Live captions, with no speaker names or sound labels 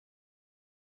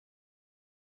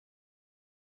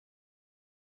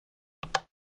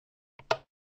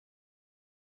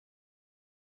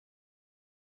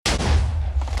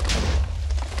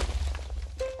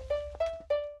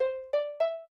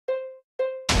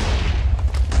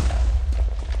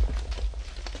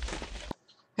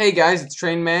Hey guys, it's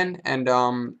Trainman, and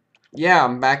yeah,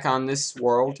 I'm back on this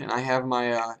world, and I have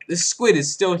my this squid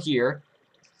is still here.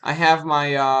 I have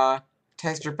my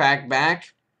texture pack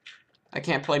back. I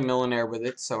can't play Millionaire with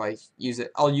it, so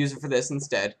I'll use it for this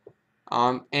instead.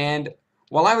 And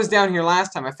while I was down here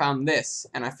last time, I found this,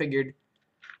 and I figured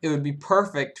it would be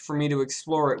perfect for me to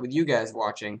explore it with you guys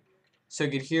watching, so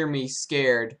you could hear me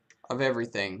scared of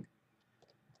everything.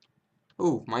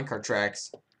 Ooh, minecart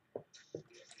tracks.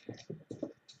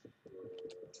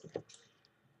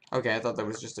 Okay, I thought that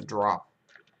was just a drop.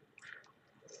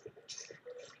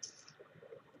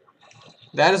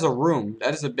 That is a room.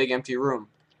 That is a big empty room.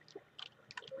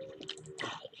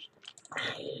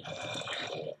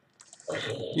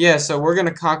 Yeah, so we're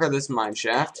gonna conquer this mine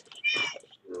shaft.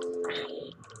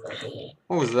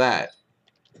 What was that?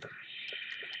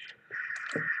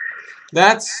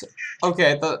 That's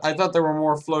okay. I thought there were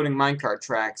more floating minecart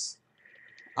tracks.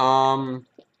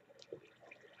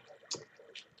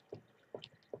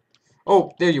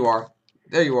 Oh, there you are.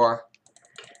 There you are.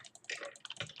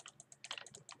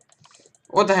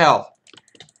 What the hell?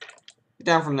 Get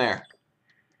down from there.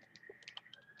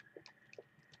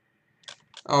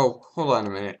 Oh, hold on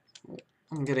a minute.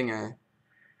 I'm getting a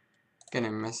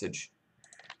message.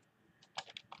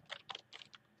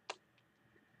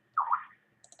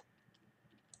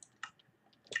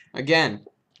 Again.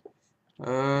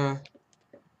 I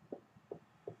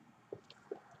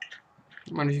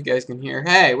wonder if you guys can hear.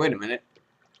 Hey, wait a minute.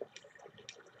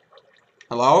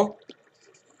 Hello?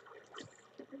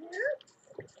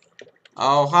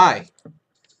 Oh, hi.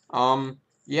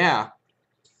 Yeah.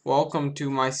 Welcome to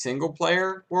my single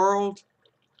player world.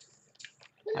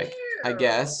 I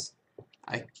guess.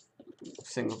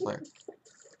 Single player.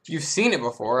 You've seen it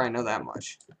before, I know that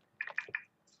much.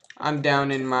 I'm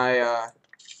down in my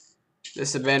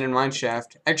this abandoned mine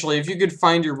shaft. Actually, if you could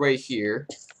find your way here,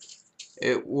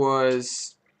 it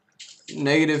was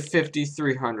negative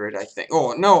 5,300, I think.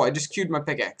 Oh no, I just queued my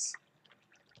pickaxe.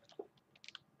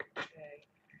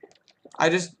 I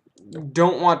just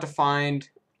don't want to find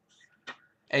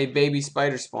a baby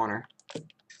spider spawner.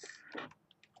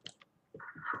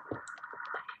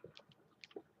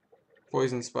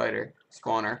 Poison spider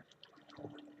spawner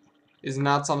is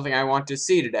not something I want to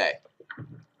see today.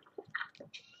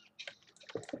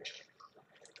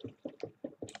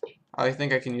 I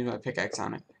think I can use my pickaxe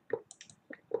on it.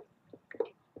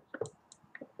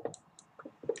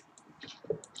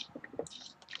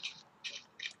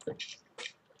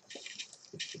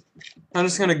 I'm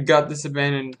just gonna gut this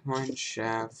abandoned mine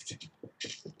shaft.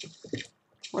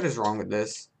 What is wrong with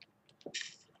this?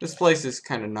 This place is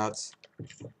kind of nuts.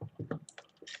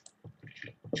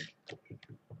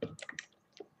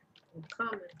 I'm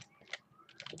coming.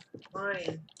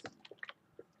 Fine.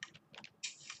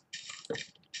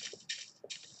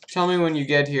 Tell me when you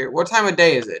get here. What time of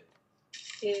day is it?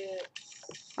 It's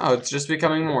Oh, it's just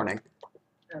becoming morning.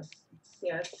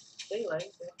 yeah, it's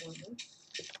daylight. Definitely.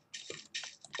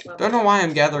 Don't know why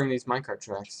I'm gathering these minecart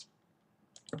tracks.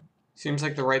 Seems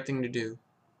like the right thing to do.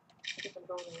 I think I'm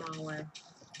going the wrong way.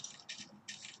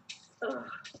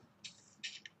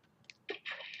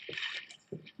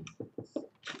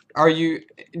 Ugh.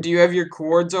 Do you have your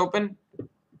cords open?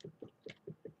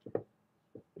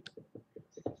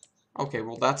 Okay,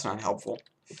 well that's not helpful.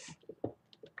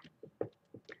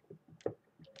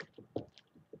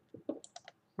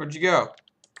 Where'd you go?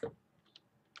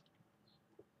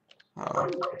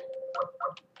 Oh.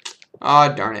 Ah,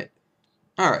 darn it.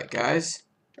 Alright, guys.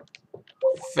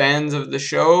 Fans of the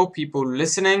show, people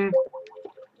listening,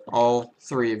 all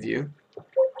three of you.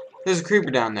 There's a creeper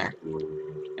down there.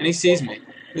 And he sees me.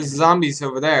 There's zombies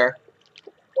over there.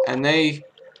 And they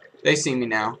see me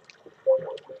now.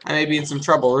 I may be in some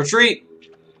trouble. Retreat!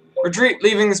 Retreat!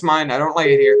 Leaving this mine. I don't like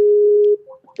it here.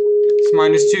 This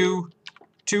mine is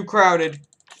too crowded.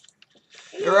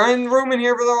 There ain't room in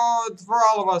here for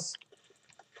all of us.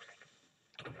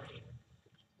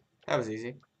 That was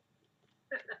easy.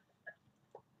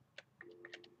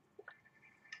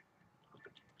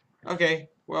 Okay,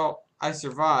 well, I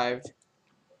survived.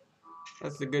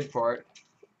 That's the good part.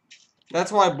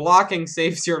 That's why blocking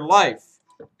saves your life.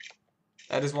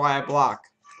 That is why I block.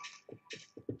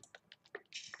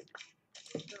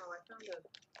 No, I found a.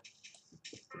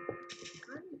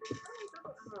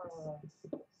 Oh,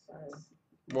 sorry.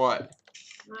 What?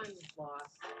 I'm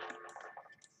lost.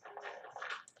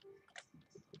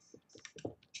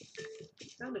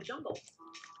 Found a jungle.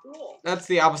 Cool. That's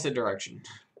the opposite direction.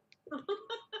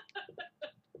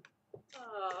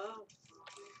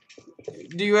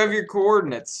 Do you have your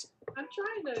coordinates? I'm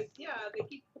trying to. Yeah, they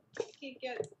can't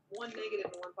get one negative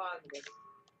and one positive.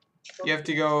 You have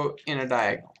to go in a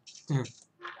diagonal.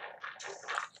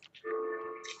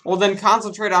 Well, then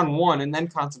concentrate on one and then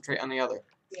concentrate on the other.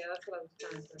 Yeah, that's what I was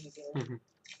trying to do.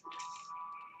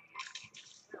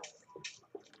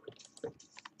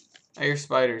 I hear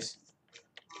spiders.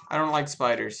 I don't like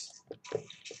spiders.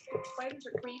 Spiders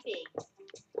are creepy.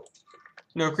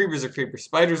 No, creepers are creepers.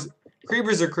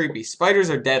 Creepers are creepy. Spiders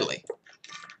are deadly.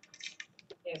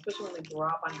 Yeah, especially when they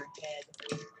drop on your head.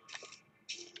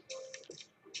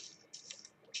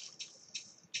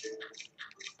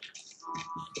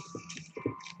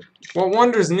 What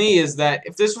wonders me is that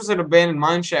if this was an abandoned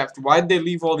mine shaft, why'd they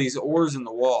leave all these ores in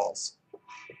the walls?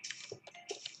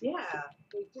 Yeah,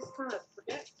 they just kind of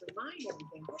forget to mine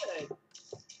everything. Good.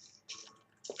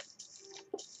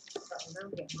 Oh, now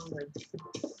I'm getting hungry.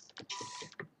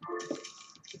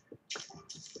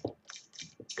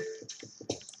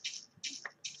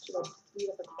 Should I beat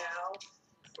up a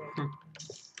cow?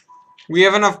 We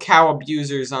have enough cow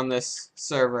abusers on this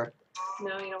server.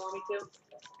 No, you don't want me to?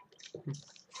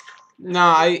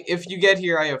 No, if you get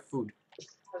here, I have food. I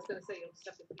was gonna say you'll just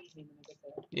have to feed me when I get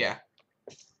there. Yeah.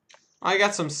 I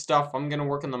got some stuff. I'm gonna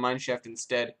work on the mine shaft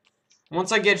instead.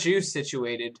 Once I get you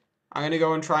situated, I'm gonna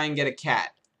go and try and get a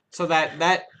cat. So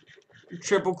that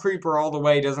triple creeper all the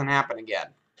way doesn't happen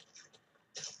again.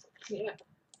 Yeah.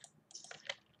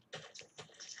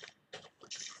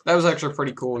 That was actually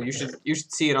pretty cool. You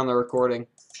should see it on the recording.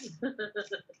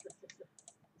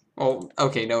 Well,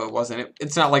 okay, no, it wasn't.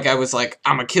 It's not like I was like,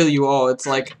 I'm gonna kill you all. It's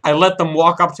like, I let them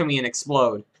walk up to me and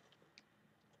explode.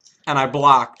 And I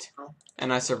blocked.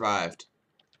 And I survived.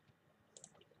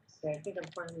 Okay, I think I'm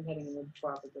finally heading in the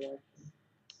proper direction.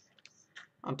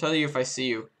 I'll tell you if I see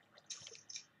you.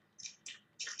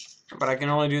 But I can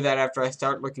only do that after I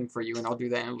start looking for you, and I'll do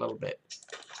that in a little bit.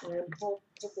 And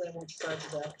hopefully I won't start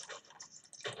to death.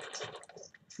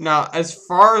 Now, as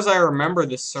far as I remember,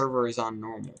 this server is on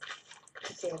normal.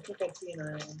 Okay, I think I see an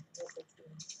island.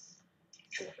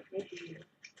 Maybe.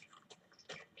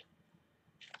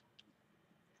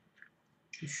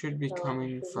 You should be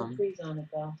coming from... Trees on it,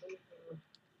 though.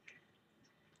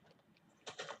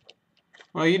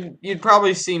 Well, you'd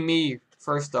probably see me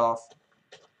first off.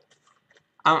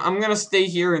 I'm gonna stay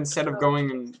here instead of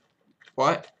going and...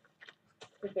 What?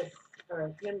 Okay,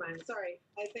 alright, never mind. Sorry.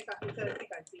 I think I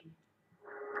see.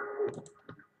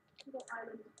 Little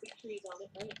island with big trees on it,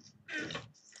 right?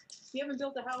 You haven't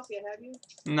built a house yet, have you?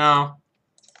 No.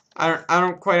 I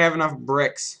don't quite have enough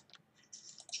bricks.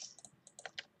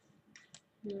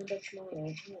 No, that's not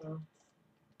it. No.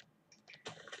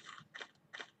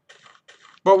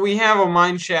 But we have a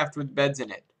mine shaft with beds in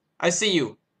it. I see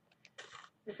you.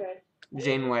 Okay.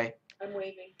 Janeway. I'm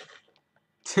waving.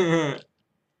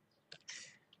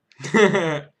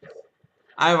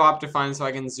 I have Optifine so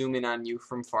I can zoom in on you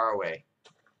from far away.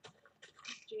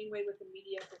 Janeway with the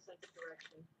mediocre sense of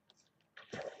direction.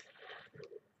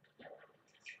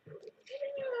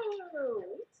 Hello!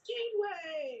 It's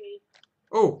Janeway!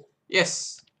 Oh,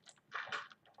 yes.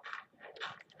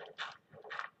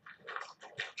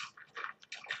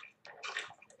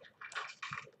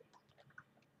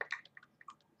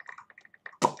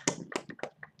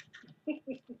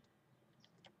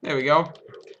 There we go.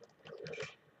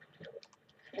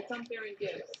 I come bearing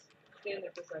gifts. Stand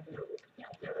there for a second.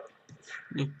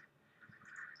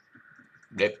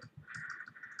 Blip.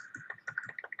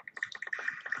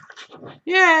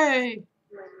 Yay!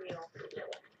 My meal.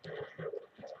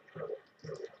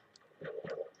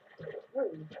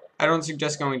 Oh. I don't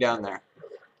suggest going down there. I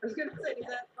was gonna say, is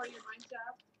that part of your mine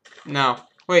shaft? No.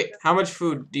 Wait, how much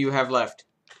food do you have left?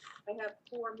 I have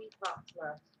 4 meat pots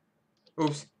left.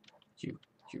 Oops.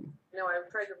 No, I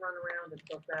tried to run around and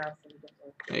so fast. And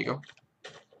there you go.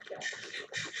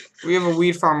 We have a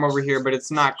weed farm over here, but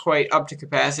it's not quite up to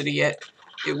capacity yet.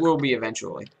 It will be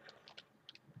eventually.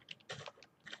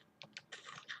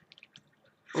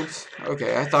 Oops.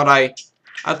 Okay, I thought I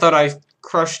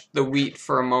crushed the wheat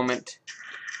for a moment.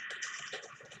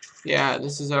 Yeah,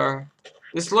 this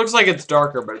looks like it's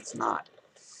darker, but it's not.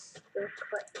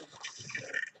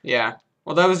 Yeah.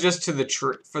 Well, that was just to the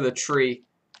for the tree.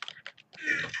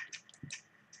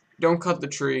 Don't cut the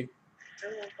tree. I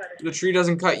won't cut it. The tree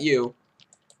doesn't cut you.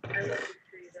 I love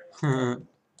the trees.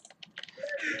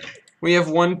 We have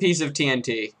one piece of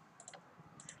TNT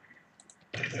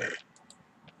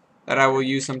that I will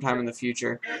use sometime in the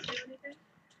future. Can I do anything?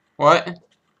 What?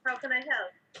 How can I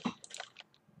help?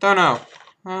 Don't know.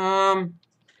 I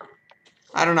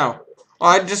don't know.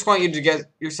 Well, I just want you to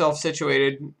get yourself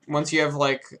situated. Once you have,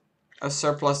 like, a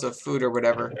surplus of food or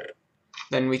whatever,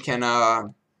 then we can,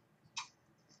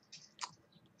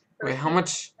 Wait, how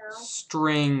much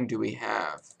string do we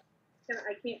have?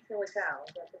 I can't kill a cow.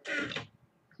 Is that the thing?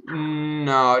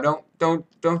 No,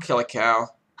 don't kill a cow.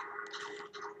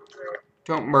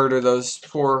 Don't murder those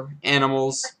poor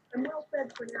animals. I'm well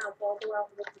fed for now, so I'll go out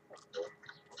and look for something.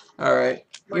 Alright.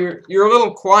 You're a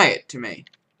little quiet to me.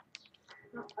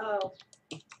 Oh.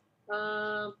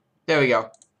 There we go.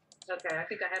 Okay, I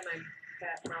think I had my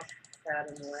mouse pad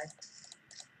in the way.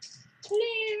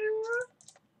 Hello.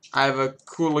 I have a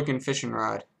cool looking fishing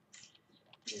rod.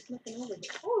 There's nothing over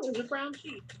here. Oh, there's a brown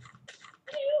sheep.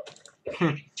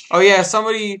 Oh yeah,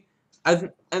 somebody. I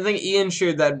think Ian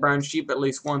shared that brown sheep at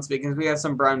least once because we have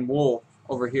some brown wool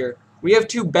over here. We have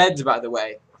 2 beds, by the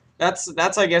way. That's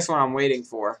I guess what I'm waiting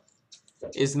for.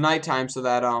 Is nighttime so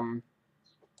that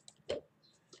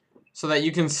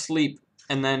you can sleep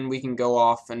and then we can go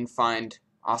off and find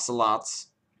ocelots.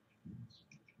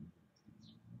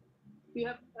 You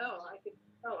have I could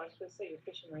I was gonna say you're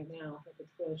fishing right now. I could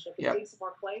fish. I could Yep. take some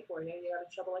more clay for you. You got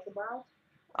a shovel I can borrow?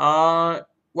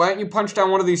 Why don't you punch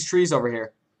down one of these trees over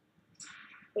here?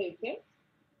 Okay.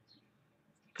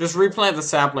 Just replant the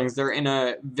saplings. They're in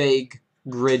a vague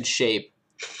grid shape.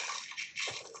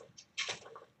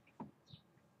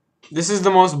 This is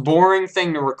the most boring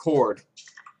thing to record.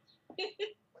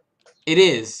 It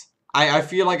is. I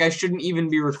feel like I shouldn't even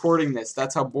be recording this.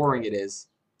 That's how boring it is.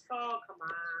 Oh, come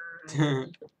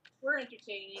on. We're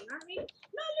entertaining, aren't we? La,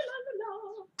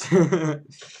 la, la, la, la.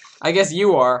 I guess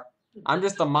you are. I'm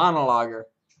just a monologuer.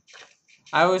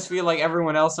 I always feel like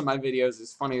everyone else in my videos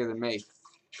is funnier than me.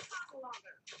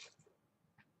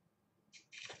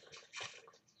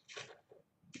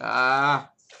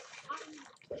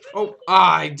 Oh,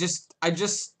 I just, Did you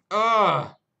lose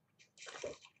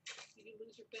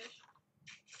your fish?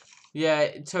 Yeah,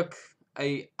 it took,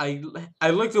 I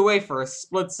looked away for a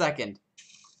split second.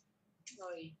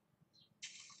 Oy.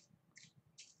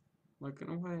 Looking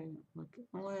away, looking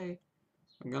away.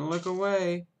 I'm gonna look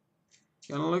away.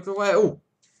 Gonna look away. Oh,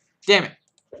 damn it.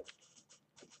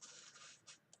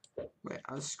 Wait,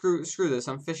 screw this.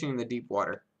 I'm fishing in the deep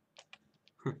water.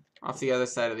 Off the other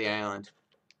side of the island.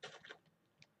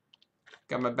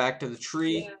 Got my back to the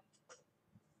tree. Yeah.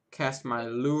 Cast my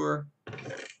lure. You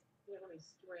have any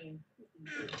string.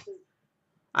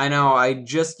 I know, I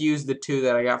just used the 2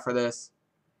 that I got for this.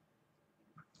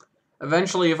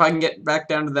 Eventually, if I can get back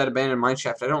down to that abandoned mine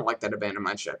shaft, I don't like that abandoned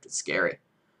mine shaft, it's scary.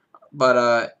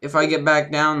 But, if I get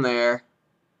back down there,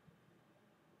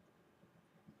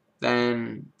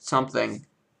 then something.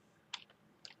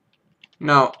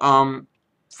 No,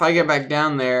 if I get back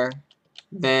down there,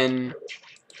 then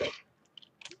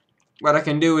what I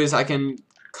can do is I can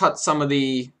cut some of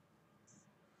the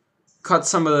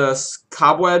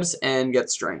cobwebs and get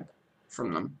string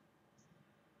from them.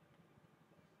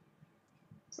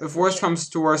 If worst comes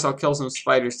to worst, I'll kill some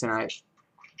spiders tonight.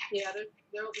 Yeah,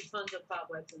 there will be tons of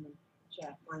cobwebs in the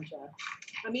mine shaft.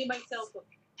 I made myself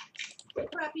a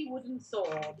crappy wooden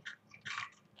sword.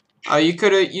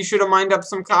 You should have mined up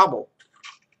some cobble.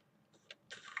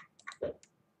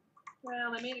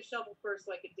 Well, I made a shovel first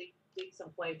so I could dig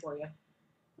some clay for you.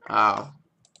 Oh. I'm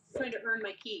trying to earn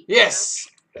my keep. Yes!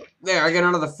 There, I get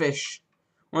another fish.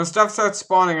 When stuff starts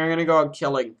spawning, I'm gonna go out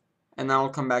killing. And then I'll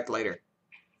come back later.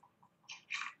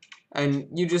 And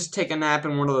you just take a nap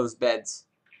in one of those beds.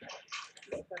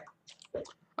 Okay.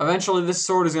 Eventually, this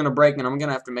sword is gonna break and I'm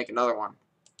gonna have to make another one.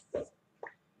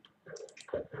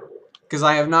 Because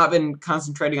I have not been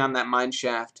concentrating on that mine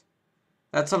shaft.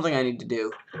 That's something I need to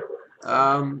do.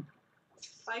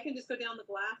 I can just go down the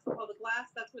glass. Oh, the glass,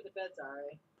 that's where the beds are,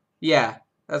 right? Yeah,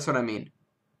 that's what I mean.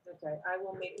 Okay, I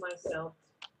will make myself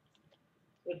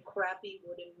a crappy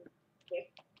wooden pick.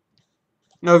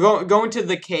 No, go into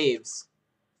the caves.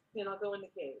 And I'll go in the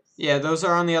caves. Yeah, those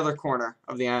are on the other corner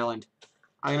of the island.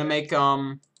 I'm gonna make,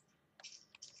 I'm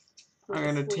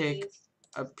gonna take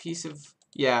a piece of,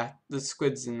 yeah, the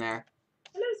squid's in there.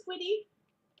 Hello, Squiddy.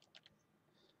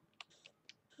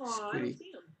 Aw, I don't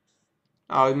see him.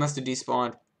 Oh, he must have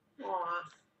despawned. Aw.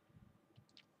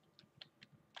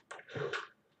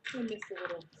 I missed the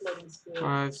little floating squid.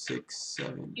 5, 6,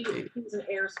 7, 8. He was an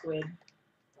air squid.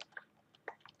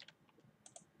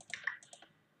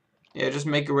 Yeah, just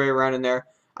make your way around in there.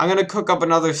 I'm gonna cook up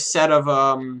another set of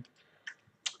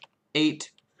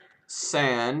 8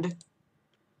 sand.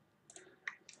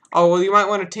 Oh, well, you might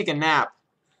want to take a nap.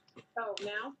 Oh,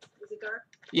 now? Is it dark?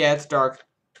 Yeah, it's dark.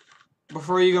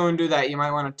 Before you go and do that, you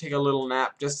might want to take a little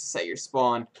nap just to set your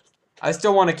spawn. I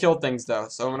still want to kill things, though,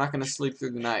 so I'm not going to sleep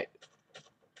through the night.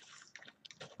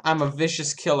 I'm a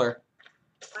vicious killer.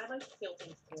 I like to kill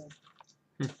things,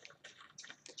 too.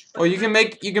 Well, you can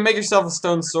make yourself a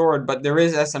stone sword, but there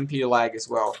is SMP lag as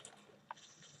well.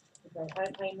 Okay,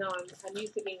 I know. I'm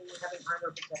used to having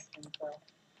armor protection, so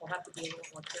I'll have to be a little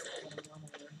more careful than I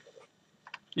normally am.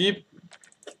 Yep.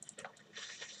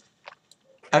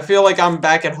 I feel like I'm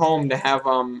back at home to have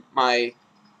my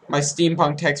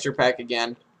steampunk texture pack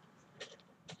again.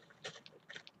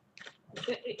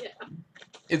 Yeah.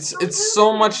 It's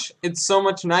so much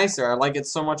nicer. I like it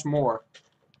so much more.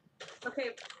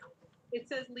 Okay, it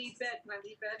says leave bed. Can I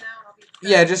leave bed now? I'll be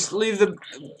Yeah, just leave the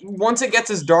once it gets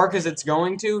as dark as it's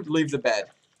going to, leave the bed.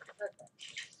 okay.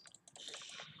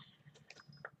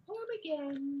 Home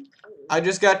again. I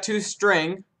just got 2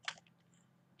 string,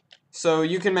 so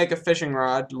you can make a fishing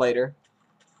rod later.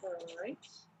 Alright.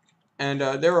 And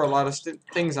there are a lot of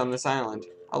things on this island.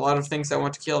 A lot of things that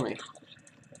want to kill me.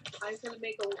 I'm gonna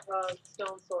make a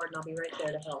stone sword and I'll be right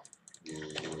there to help.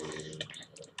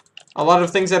 A lot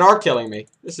of things that are killing me.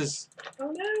 This is...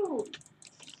 Oh no!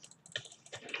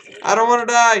 I don't want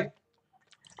to die!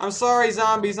 I'm sorry,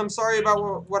 zombies. I'm sorry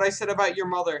about what I said about your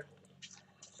mother.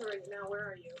 Sorry, now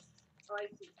where are you? Oh, I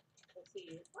see. I see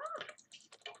you. Ah!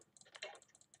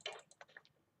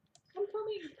 I'm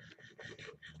coming!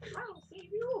 I'll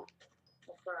save you!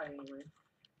 I'll try anyway.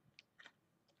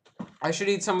 I should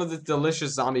eat some of this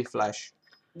delicious zombie flesh.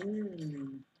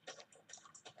 Mmm.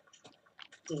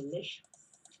 Delicious.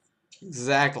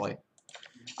 Exactly.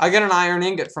 I got an iron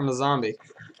ingot from a zombie.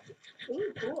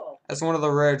 Ooh, cool. That's one of the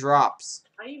rare drops.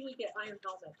 I usually get iron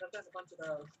helmets. I've gotten a bunch of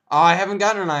those. Oh, I haven't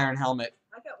gotten an iron helmet.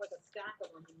 I got like a stack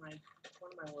of them in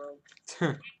one of my worlds.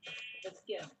 Let's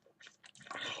get them.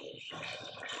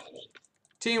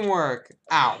 Teamwork.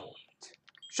 Ow.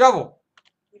 Shovel.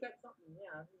 You got something,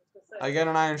 yeah. I was gonna say. I got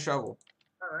an iron shovel.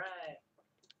 Alright.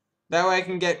 That way I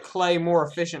can get clay more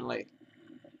efficiently.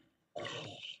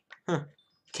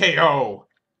 KO.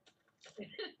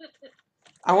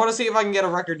 I want to see if I can get a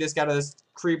record disc out of this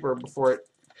creeper before it...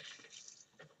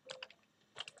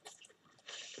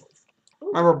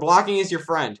 Remember, blocking is your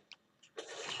friend.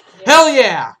 Yeah. Hell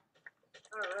yeah!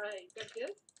 Alright, got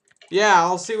this? Yeah,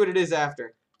 I'll see what it is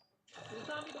after. The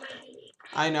zombie behind you.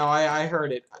 I know, I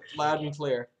heard it. Loud and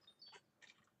clear.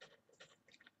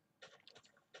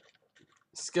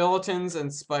 Skeletons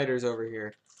and spiders over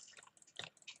here.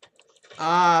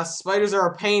 Ah, spiders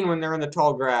are a pain when they're in the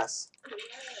tall grass. Ooh,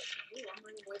 I'm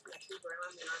running away from that creeper and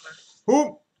I'm in armor.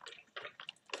 Whoop!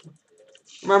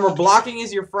 Remember, blocking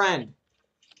is your friend.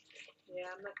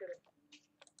 Yeah, I'm not good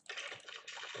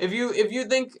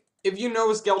at... If you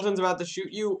know a skeleton's about to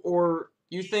shoot you, or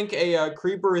you think a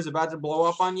creeper is about to blow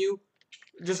up on you,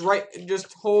 just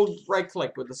hold right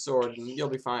click with the sword and you'll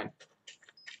be fine.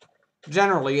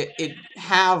 Generally, it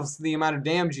halves the amount of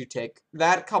damage you take.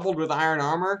 That coupled with iron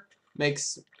armor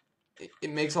makes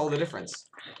all the difference.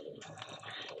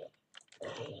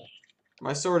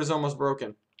 My sword is almost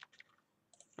broken.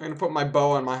 I'm gonna put my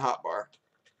bow on my hotbar.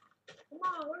 Come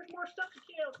on, where's more stuff to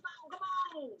kill? Come on, come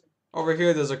on! Over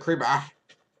here, there's a creeper. Ah.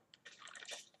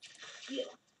 Yeah.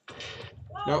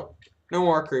 Whoa. Nope, no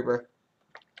more creeper.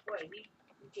 Boy, he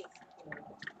just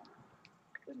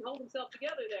couldn't hold himself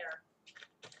together there.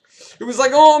 It was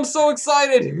like, oh, I'm so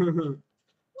excited.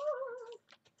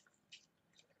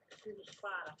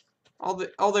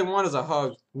 all they want is a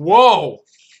hug. Whoa!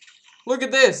 Look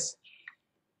at this.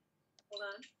 Hold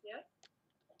on. Yes.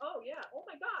 Oh yeah. Oh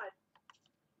my God.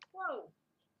 Whoa.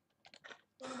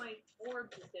 One of my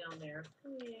orbs is down there.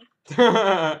 Yeah.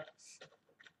 I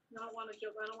don't want to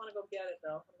jump. I don't want to go get it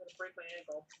though. I'm gonna break my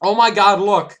ankle. Oh my God!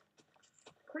 Look.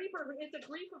 Creeper. It's a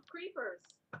group of creepers.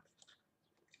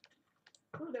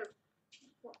 Ooh, they're.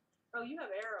 Oh, you have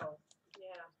arrows.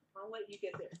 Yeah. I'll let you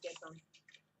get them.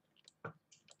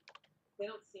 They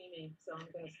don't see me, so I'm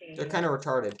gonna stand. They're kind of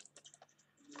retarded.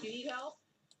 Do you need help?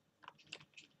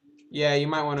 Yeah, you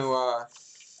might want to.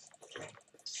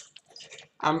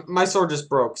 My sword just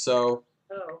broke, so.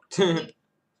 Oh. I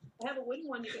have a wooden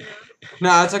one you can have.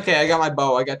 No, it's okay. I got my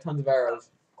bow. I got tons of arrows.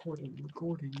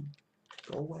 Recording.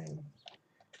 Go away.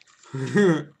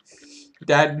 My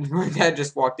dad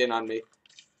just walked in on me.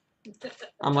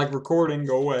 I'm like, recording,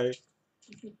 go away.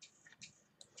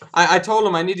 I told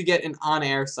him I need to get an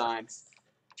on-air sign.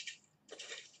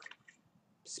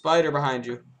 Spider behind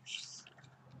you.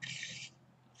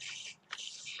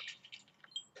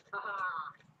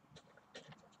 Aha.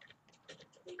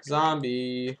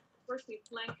 Zombie. First we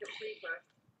flank the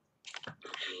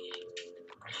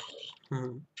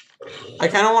creeper. I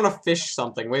kind of want to fish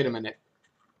something. Wait a minute.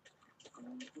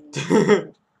 Creeper,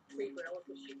 I was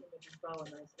just shooting with his bow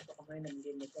and I stuck up behind him and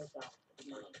gave him a close up with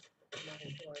my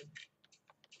sword.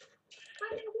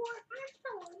 I'm in war,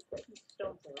 I'm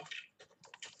stone sword.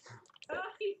 Oh,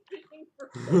 he's fishing for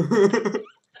food.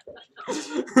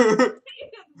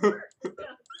 It worked.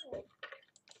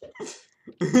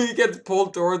 He gets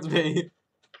pulled towards me.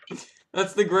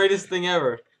 That's the greatest thing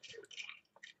ever.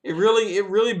 It really,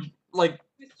 like.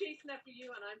 He was chasing after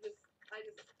you, and I just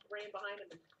ran behind him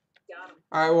and got him.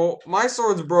 Alright, well, my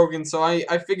sword's broken, so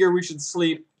I figure we should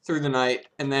sleep through the night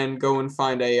and then go and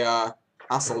find a,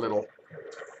 us a little.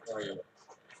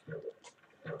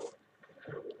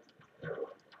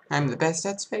 I'm the best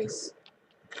at space.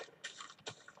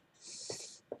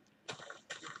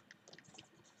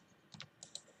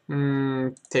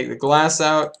 Take the glass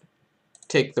out.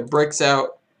 Take the bricks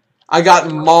out. I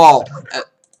got mall.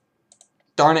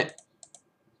 Darn it.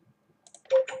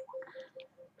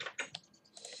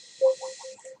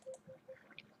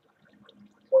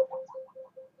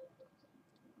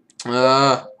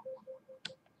 Hello.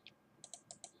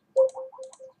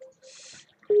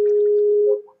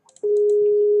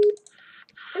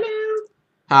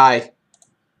 Hi.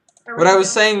 What I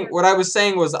was downstairs.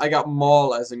 saying was I got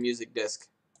mall as a music disc.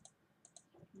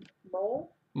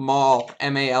 Mole? Mall.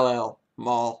 M-A-L-L.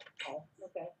 Mall. Oh,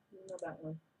 okay. You know that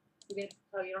one. You didn't,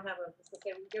 oh, you don't have a,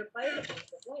 okay, we're gonna play it, but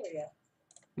we're player yet.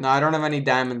 No, I don't have any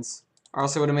diamonds. Or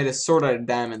else I would have made a sword out of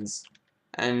diamonds.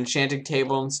 An enchanting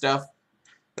table and stuff.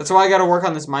 That's why I gotta work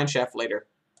on this mine shaft later.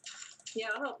 Yeah,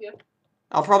 I'll help you.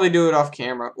 I'll probably do it off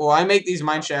camera. Well, I make these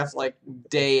mine shafts like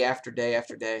day after day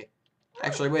after day.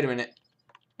 Actually, wait a minute.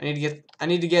 I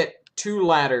need to get 2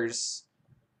 ladders,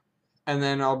 and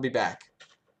then I'll be back.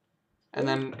 And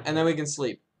then we can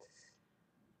sleep.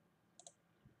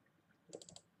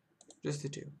 Just the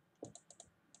 2.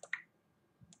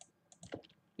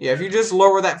 Yeah, if you just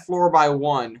lower that floor by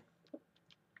 1. Do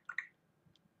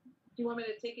you want me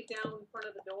to take it down in front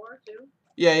of the door too?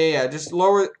 Yeah. Just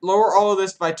lower all of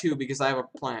this by 2 because I have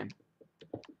a plan.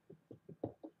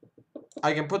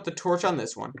 I can put the torch on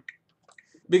this one.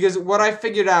 Because what I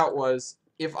figured out was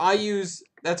if I use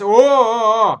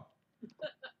I'll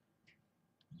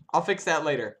fix that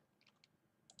later.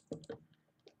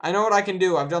 I know what I can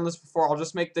do. I've done this before. I'll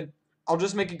just make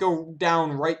it go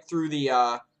down right through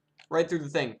the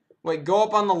thing. Wait, go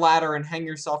up on the ladder and hang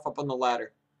yourself up on the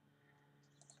ladder.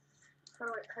 How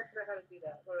to do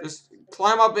that? Just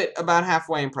climb up it about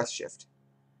halfway and press shift.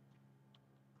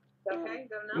 Okay,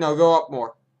 good enough? No, go up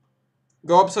more.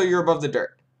 Go up so you're above the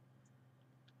dirt.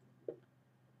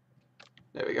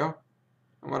 There we go.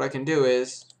 And what I can do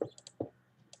is,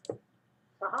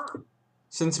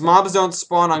 since mobs don't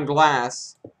spawn on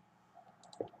glass,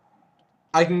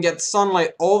 I can get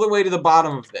sunlight all the way to the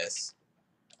bottom of this.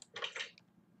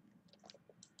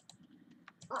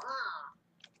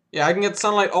 Yeah, I can get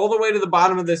sunlight all the way to the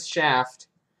bottom of this shaft.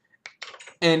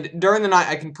 And during the night,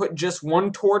 I can put just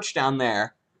 1 torch down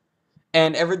there.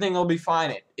 And everything will be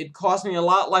fine. It costs me a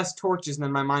lot less torches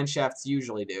than my mine shafts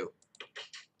usually do.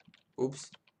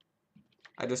 Oops.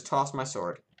 I just tossed my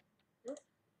sword.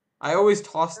 I always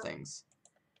toss things.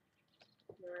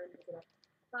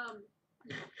 And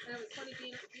it was funny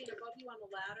being above you on the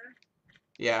ladder.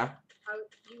 Yeah.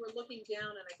 You were looking down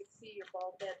and I could see your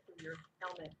bald head through your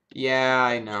helmet. Yeah,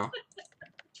 I know. It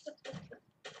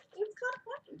was kind of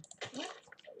funny.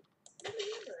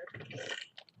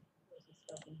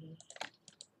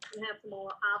 You have some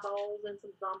more eyeballs and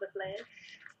some zombie flesh.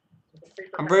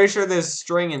 I'm pretty sure there's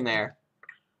string in there.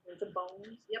 And some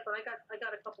bones. Yep, but I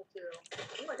got a couple too.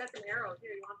 Ooh, I got some arrows.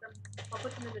 Here, you want them? I'll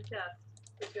put them in the chest.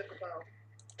 Put you up the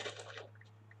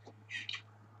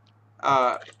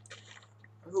bow.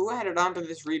 Who added onto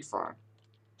this reed farm?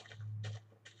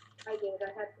 I did.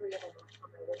 I had 3 of them on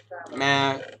my list travel.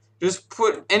 Man, just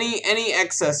put any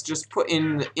excess. Just put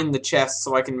in the chest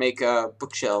so I can make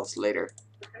bookshelves later.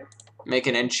 Okay. Make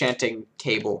an enchanting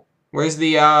table. Where's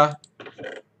the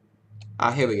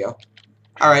here we go.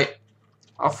 All right,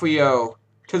 off we go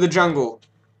to the jungle.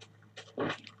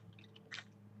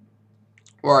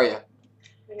 Where are you? Right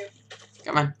here.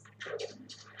 Come on.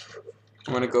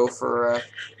 I want to go for a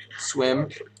swim.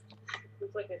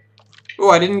 Looks like it. Oh,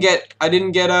 I didn't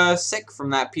get sick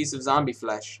from that piece of zombie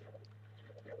flesh.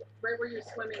 Right where you're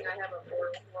swimming, I have a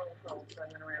mortal coil, so I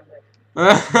went around it.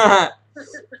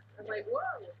 I'm like,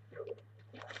 whoa.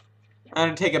 I'm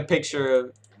gonna take a picture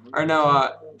of, or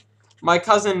no, my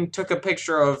cousin took a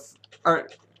picture of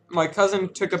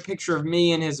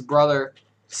me and his brother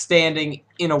standing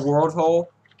in a world hole,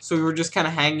 so we were just kind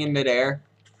of hanging in midair.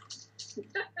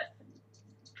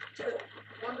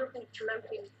 Wonderful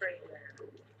floating Trainman.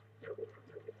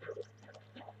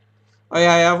 Oh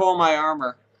yeah, I have all my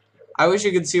armor. I wish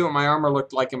you could see what my armor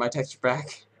looked like in my texture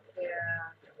pack.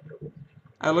 Yeah.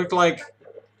 I looked like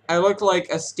a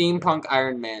steampunk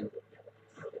Iron Man.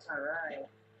 Alright.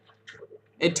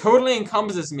 It totally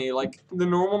encompasses me. Like the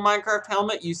normal Minecraft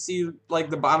helmet, you see like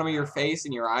the bottom of your face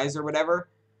and your eyes or whatever.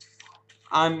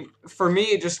 For me,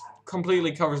 it just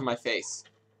completely covers my face.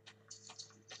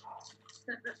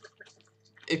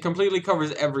 It completely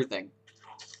covers everything.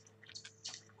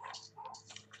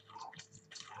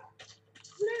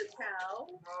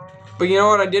 But you know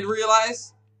what I did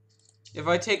realize? If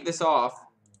I take this off,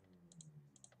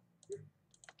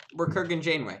 we're Kirk and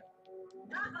Janeway.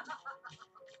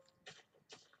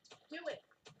 Do it.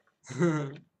 How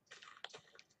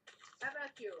about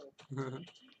you?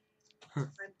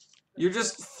 You're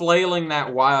just flailing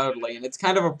that wildly, and it's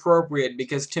kind of appropriate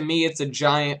because to me it's a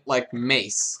giant, like,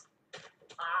 mace.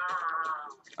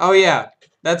 Oh yeah,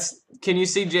 that's... Can you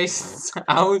see Jason's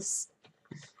house?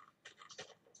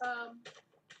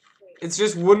 It's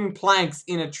just wooden planks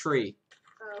in a tree.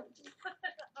 Oh,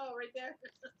 oh, right there.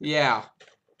 Yeah.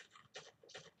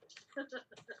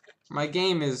 My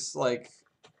game is, like...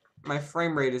 My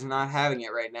frame rate is not having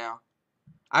it right now.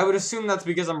 I would assume that's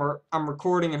because I'm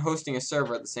recording and hosting a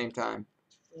server at the same time.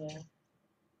 Yeah.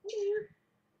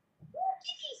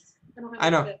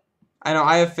 I know. I know.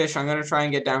 I have fish. I'm gonna try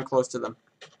and get down close to them.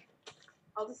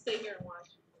 I'll just stay here and watch.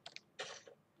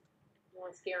 You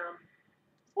want to scare them?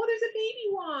 Oh, there's a baby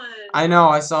one. I know.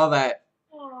 I saw that.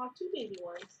 Oh, 2 baby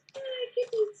ones. Hey,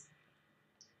 kitties.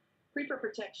 Creeper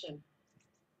protection.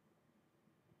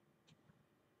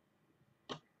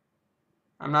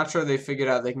 I'm not sure they figured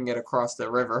out they can get across the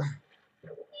river.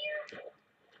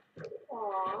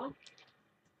 Aww.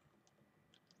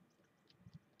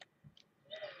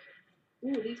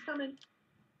 Ooh, he's coming.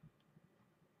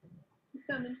 He's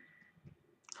coming.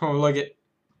 Oh, look it.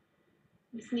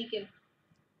 He's sneaking.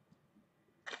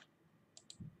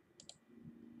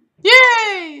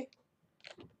 Yay!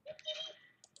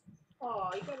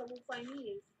 Oh, you got a little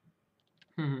Chinese.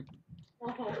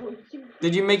 Oh,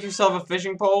 Did you make yourself a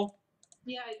fishing pole?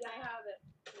 Yeah, I have it.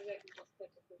 Maybe I can just catch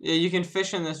a fish. Yeah, you can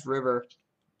fish in this river.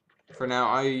 For now,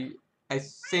 I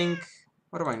think...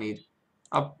 What do I need?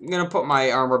 I'm gonna put my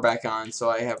armor back on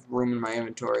so I have room in my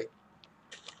inventory.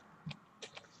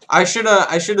 I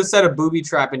shoulda set a booby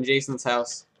trap in Jason's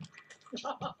house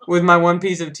with my one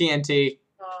piece of TNT.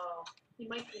 Oh, he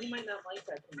might not like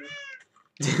that to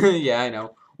me. Yeah, I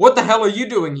know. What the hell are you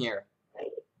doing here?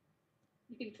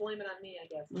 You can blame it on me, I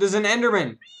guess. There's an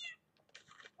Enderman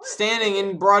standing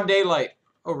in broad daylight.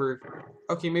 Over.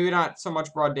 Okay, maybe not so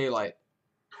much broad daylight.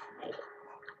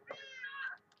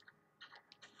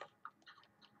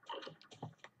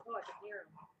 Oh, I can hear him.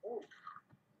 Oh.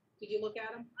 Did you look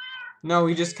at him? No,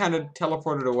 he just kind of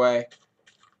teleported away.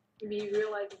 Maybe he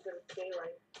realizes that it's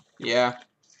daylight. Yeah,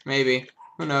 maybe.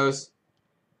 Who knows?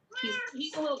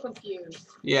 He's a little confused.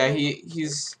 Yeah,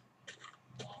 he's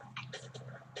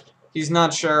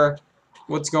not sure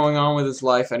what's going on with his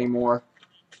life anymore.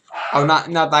 Oh, not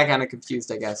that kind of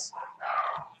confused, I guess.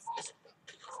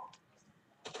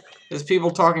 There's people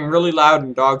talking really loud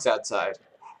and dogs outside.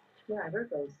 Yeah, I heard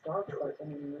those dogs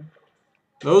barking in there.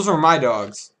 Those are my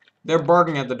dogs. They're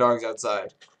barking at the dogs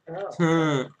outside. Oh.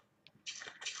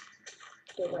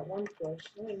 So that one fish.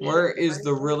 Where is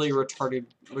the really retarded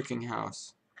looking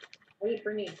house? I didn't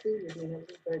bring any food with me, and it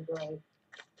was very bright.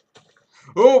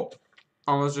 Oh!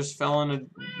 Almost just fell in a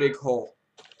big hole.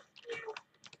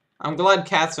 I'm glad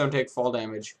cats don't take fall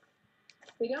damage.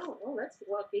 They don't. Oh, that's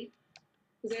lucky.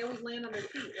 Because they always land on their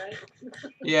feet, right?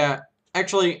 Yeah.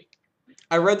 Actually,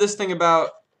 I read this thing about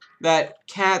that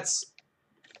cats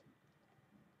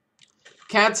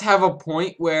have a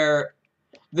point where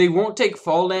they won't take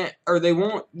fall damage, or they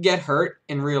won't get hurt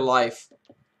in real life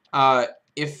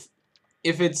if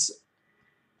it's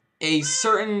a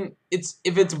certain if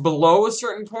it's below a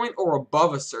certain point or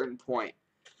above a certain point,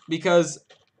 because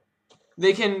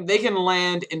they can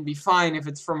land and be fine if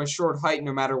it's from a short height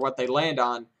no matter what they land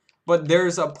on, but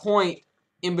there's a point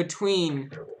in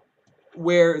between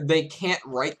where they can't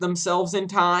right themselves in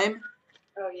time.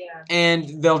 Oh yeah.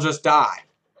 And they'll just die.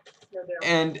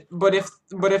 But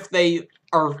if they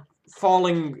are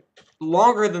falling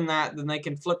longer than that, then they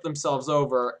can flip themselves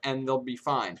over and they'll be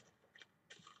fine.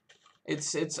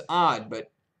 It's odd,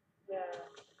 but yeah.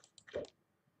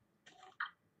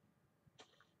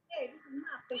 Hey, this is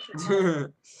not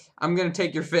fishing. I'm gonna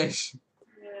take your fish.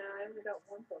 Yeah, I only got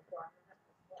one so far.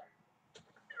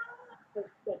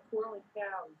 The twirling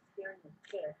cow is scaring the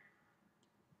fish.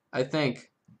 I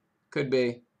think. Could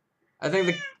be. I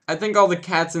think all the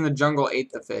cats in the jungle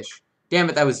ate the fish. Damn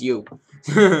it, that was you.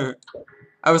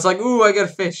 I was like, ooh, I got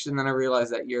a fish, and then I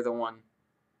realized that you're the one.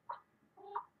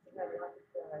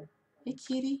 Hey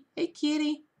kitty. Hey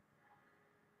kitty.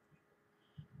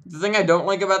 The thing I don't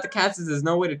like about the cats is there's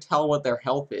no way to tell what their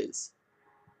health is.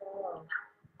 Oh,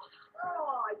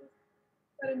 I just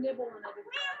got a nibble and I just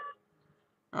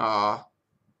got it. Aw.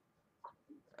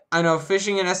 I know,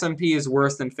 fishing in SMP is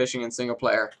worse than fishing in single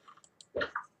player.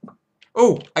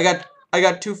 Oh, I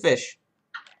got 2 fish.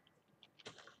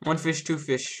 1 fish, 2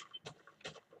 fish.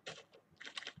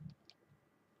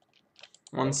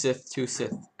 1 Sith, 2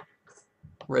 Sith.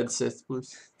 Red Sith, blue.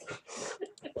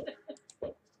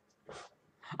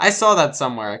 I saw that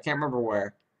somewhere. I can't remember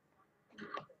where.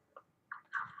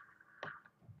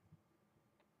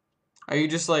 Are you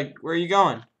just like, where are you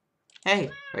going?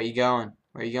 Hey, where are you going?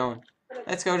 Where are you going?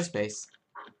 Let's go to space.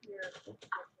 Here.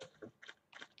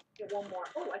 Get one more.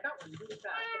 Oh, I got one really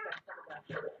fast.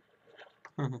 Okay,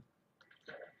 cover that.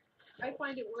 I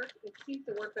find it seems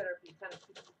to work better if you kind of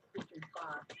keep your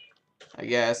spot. I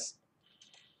guess.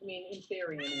 I mean, in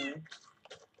theory, anyway.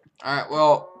 Alright,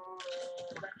 well.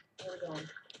 Where are we going?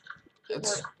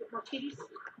 Get more kitties?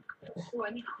 Oh, I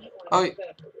need to eat one Oh, of these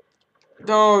fish.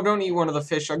 no, don't eat one of the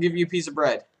fish. I'll give you a piece of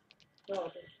bread.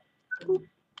 Oh, okay.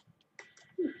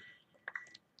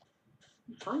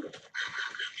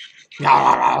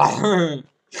 I'm hungry.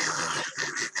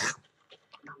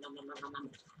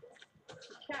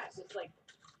 The cat just like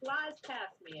flies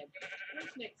past me at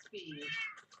breakneck speed.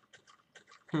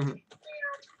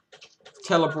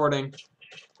 Teleporting.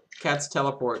 Cats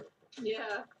teleport.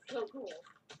 Yeah, so cool.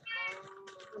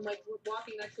 I'm like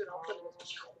walking next to it, and all of a sudden it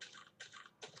goes.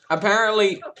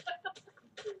 Apparently.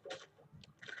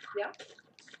 Yeah.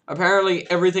 Apparently,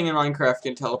 everything in Minecraft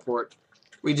can teleport.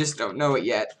 We just don't know it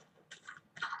yet.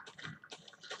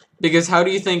 Because how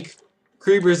do you think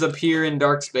creepers appear in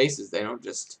dark spaces? They don't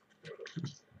just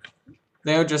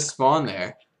spawn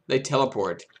there. They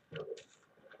teleport.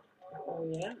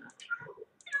 Oh yeah.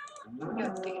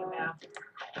 Cat's taking a bath.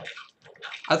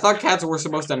 I thought cats were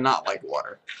supposed to not like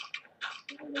water.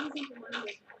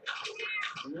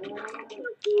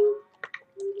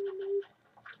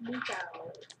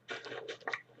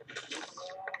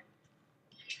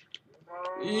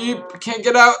 Yep, can't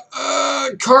get out.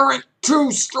 Current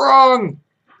too strong.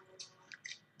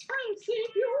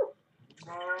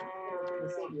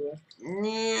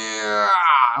 Yeah.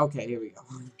 Okay, here we go.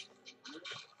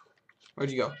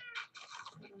 Where'd you go?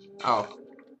 Oh.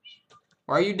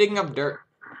 Why are you digging up dirt?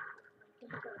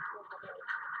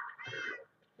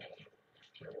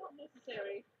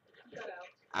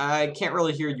 I can't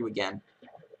really hear you again.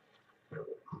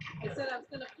 I said I was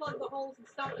going to plug the holes and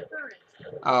stop the current.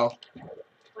 Oh.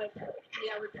 But,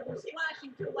 yeah, we're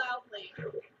splashing too loudly.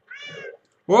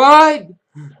 What? What?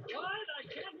 I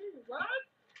can't hear you. What?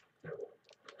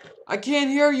 I can't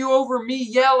hear you over me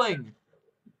yelling.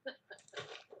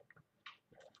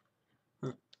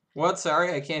 What?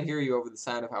 Sorry, I can't hear you over the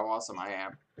sound of how awesome I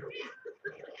am.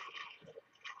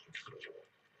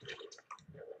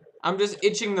 I'm just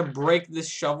itching to break this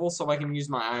shovel so I can use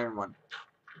my iron one.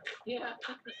 Yeah.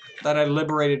 That I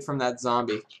liberated from that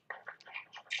zombie.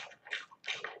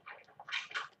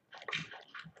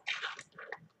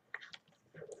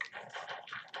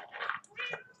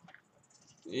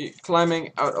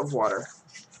 Climbing out of water.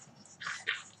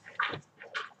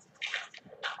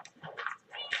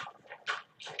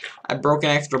 I broke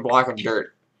an extra block of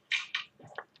dirt.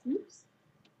 Oops.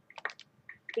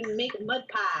 Gonna make a mud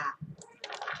pie.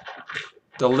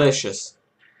 Delicious.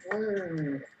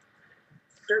 Mmm.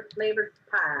 Dirt flavored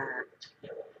pie.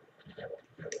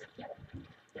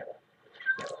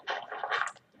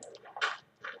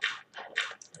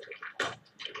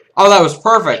 Oh, that was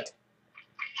perfect.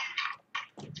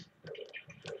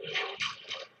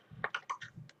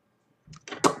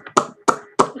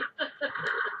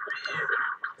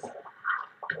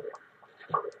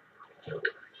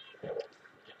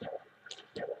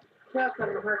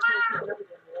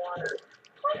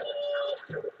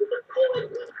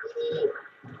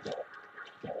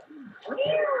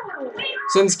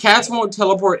 Since cats won't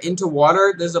teleport into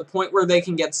water, there's a point where they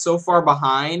can get so far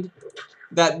behind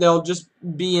that they'll just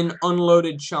be in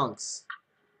unloaded chunks.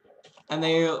 And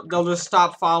they'll just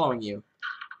stop following you.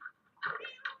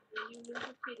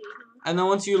 And then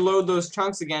once you load those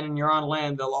chunks again and you're on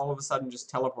land, they'll all of a sudden just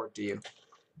teleport to you.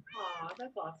 Aw,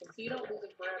 that's awesome. So you don't lose them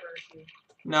forever if you...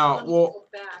 No, well,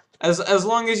 as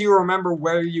long as you remember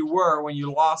where you were when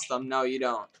you lost them, no, you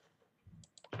don't.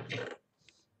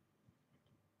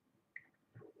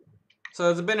 So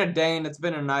it's been a day and it's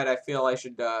been a night. I feel I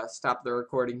should stop the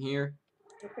recording here.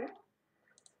 Okay.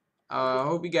 I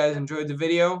hope you guys enjoyed the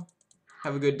video.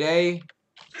 Have a good day.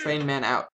 Trainman out.